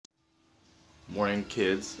Morning,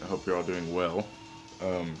 kids. I hope you're all doing well.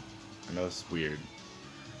 I know it's weird,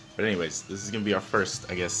 but anyways, this is gonna be our first,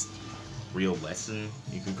 I guess, real lesson,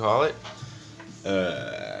 you could call it.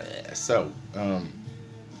 So,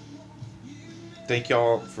 thank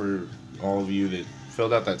y'all for all of you that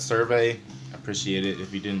filled out that survey. I appreciate it.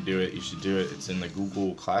 If you didn't do it, you should do it. It's in the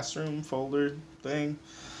Google Classroom folder thing.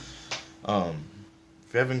 If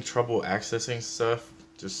you're having trouble accessing stuff,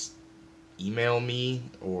 just email me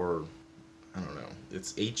or I don't know.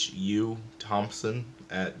 It's HUThompson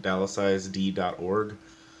at dallasisd.org.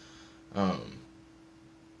 Um,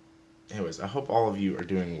 Anyways, I hope all of you are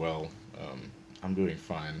doing well. I'm doing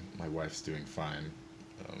fine. My wife's doing fine.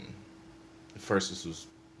 Um, at first, this was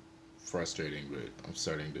frustrating, but I'm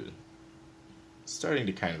starting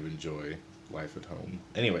to kind of enjoy life at home.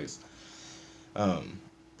 Anyways, um,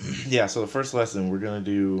 yeah. So the first lesson we're gonna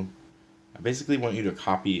do, I basically want you to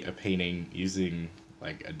copy a painting using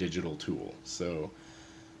like a digital tool. So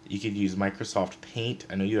you could use Microsoft Paint.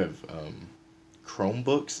 I know you have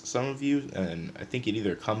Chromebooks, some of you, and I think it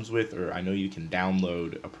either comes with or I know you can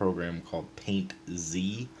download a program called Paint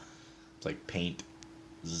Z. It's like Paint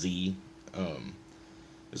Z.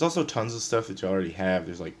 There's also tons of stuff that you already have.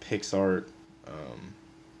 There's like PixArt,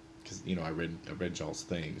 because I read y'all's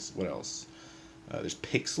things. What else? There's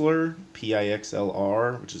Pixlr,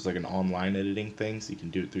 Pixlr, which is like an online editing thing, so you can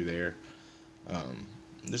do it through there.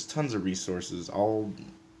 There's tons of resources. I'll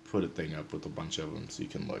put a thing up with a bunch of them so you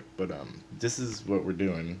can look. But this is what we're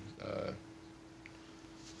doing.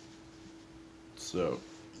 So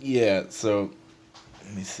yeah. So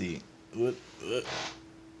let me see.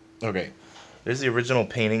 Okay. There's the original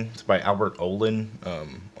painting. It's by Albert Olin.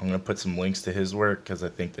 I'm gonna put some links to his work because I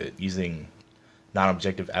think that using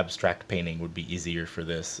non-objective abstract painting would be easier for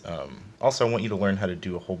this. Also, I want you to learn how to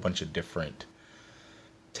do a whole bunch of different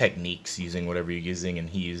techniques using whatever you're using, and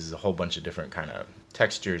he uses a whole bunch of different kind of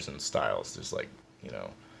textures and styles. There's like, there's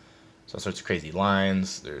all sorts of crazy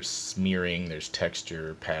lines, there's smearing, there's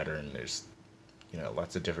texture, pattern, there's,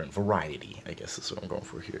 lots of different variety, I guess is what I'm going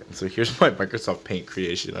for here. And so here's my Microsoft Paint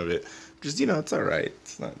creation of it. Just, it's alright.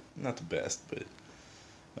 It's not the best, but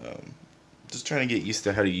just trying to get used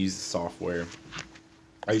to how to use the software.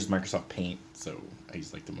 I use Microsoft Paint, so I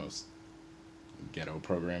use like the most ghetto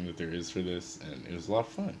program that there is for this, and it was a lot of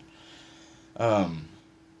fun. Um,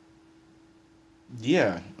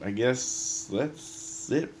 yeah, I guess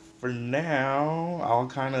that's it for now.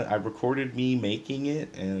 I recorded me making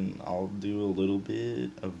it, and I'll do a little bit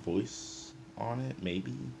of voice on it,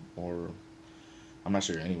 maybe, or I'm not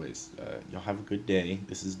sure. Anyways, y'all have a good day.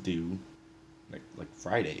 This is due like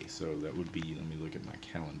Friday, so that would be. Let me look at my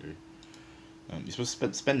calendar. You're supposed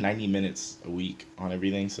to spend 90 minutes a week on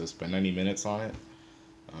everything, so spend 90 minutes on it.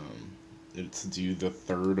 It's due the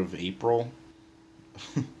 3rd of April.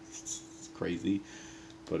 It's crazy.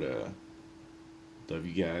 But, love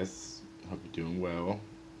you guys. Hope you're doing well.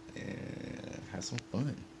 And have some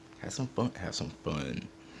fun. Have some fun. Have some fun.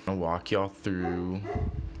 I'm going to walk y'all through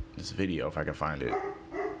this video if I can find it.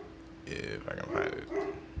 If I can find it.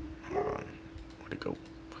 Hold on. Where'd it go?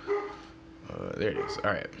 There it is.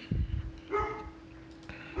 Alright.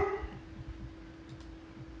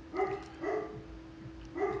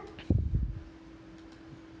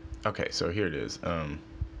 Okay, so here it is.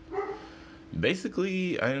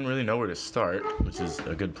 Basically, I didn't really know where to start, which is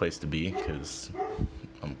a good place to be because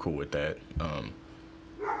I'm cool with that. I'm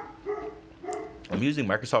using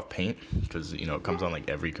Microsoft Paint because it comes on like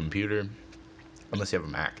every computer, unless you have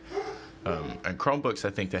a Mac. And Chromebooks,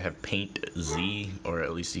 I think they have Paint Z, or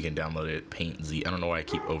at least you can download it. Paint Z. I don't know why I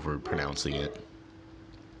keep over pronouncing it.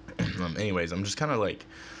 Anyways, I'm just kind of like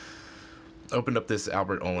opened up this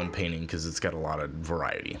Albert Olin painting because it's got a lot of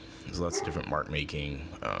variety. There's lots of different mark making.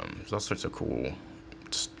 There's all sorts of cool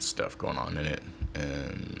stuff going on in it,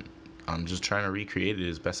 and I'm just trying to recreate it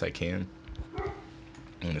as best I can.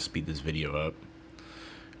 I'm gonna speed this video up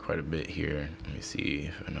quite a bit here. Let me see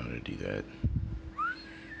if I know how to do that.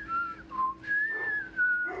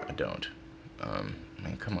 I don't.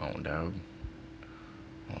 Man, come on, dog.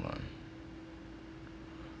 Hold on.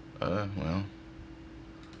 Well.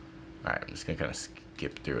 Alright, I'm just gonna kind of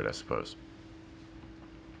skip through it, I suppose.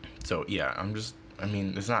 So, yeah, I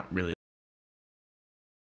mean, it's not really